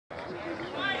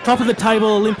Top of the table,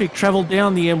 Olympic travelled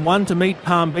down the M1 to meet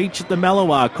Palm Beach at the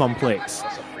Mallawa Complex.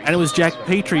 And it was Jack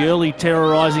Petrie early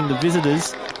terrorising the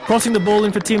visitors, crossing the ball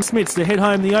in for Tim Smits to head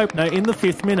home the opener in the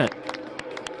 5th minute.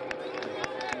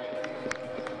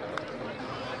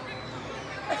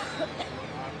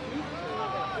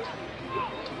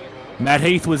 Matt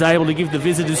Heath was able to give the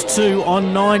visitors 2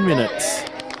 on 9 minutes.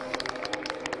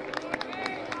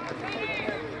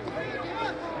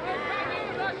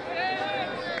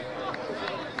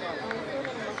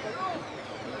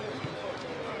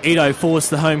 Ito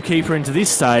forced the home keeper into this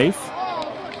save.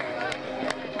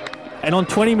 And on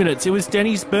 20 minutes, it was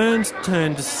Dennis Burns'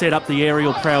 turn to set up the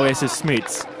aerial prowess of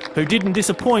Smits, who didn't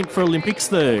disappoint for Olympics'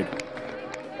 third.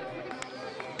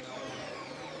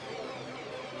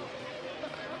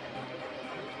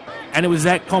 And it was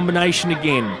that combination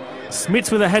again.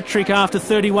 Smits with a hat-trick after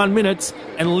 31 minutes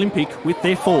and Olympic with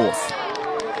their 4th.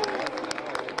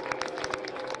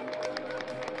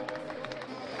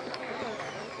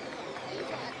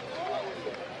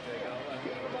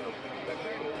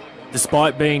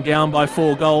 Despite being down by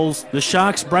 4 goals, the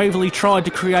Sharks bravely tried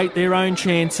to create their own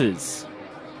chances.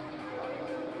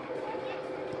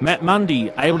 Matt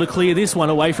Mundy able to clear this one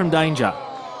away from danger.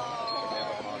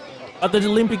 But the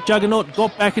Olympic juggernaut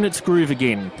got back in its groove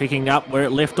again, picking up where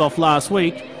it left off last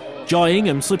week. Jai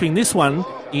Ingham slipping this one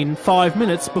in 5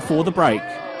 minutes before the break.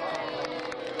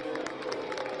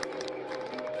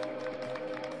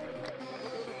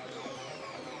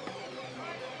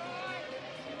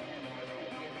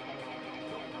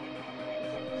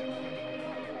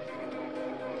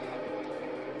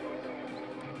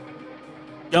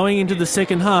 Going into the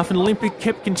second half, and Olympic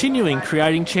kept continuing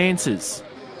creating chances.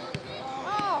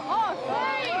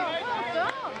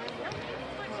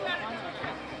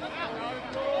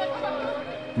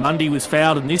 Mundy was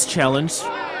fouled in this challenge.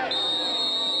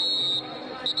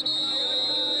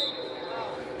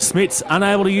 Smits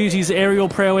unable to use his aerial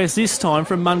prowess this time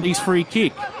from Mundy's free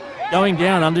kick, going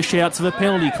down under shouts of a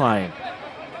penalty claim.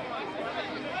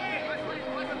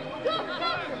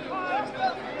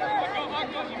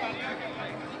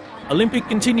 Olympic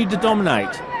continued to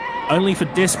dominate, only for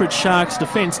desperate Sharks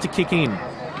defence to kick in.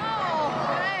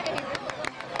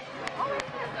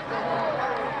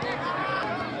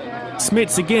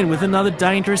 Smits again with another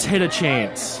dangerous header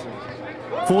chance,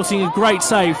 forcing a great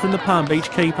save from the Palm Beach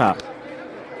keeper.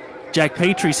 Jack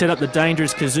Petrie set up the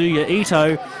dangerous Kazuya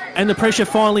Ito, and the pressure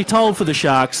finally told for the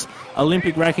Sharks,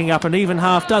 Olympic racking up an even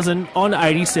half dozen on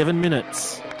 87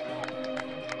 minutes.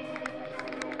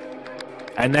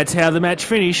 And that's how the match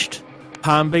finished.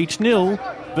 Palm Beach 0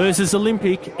 versus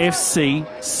Olympic FC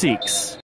 6.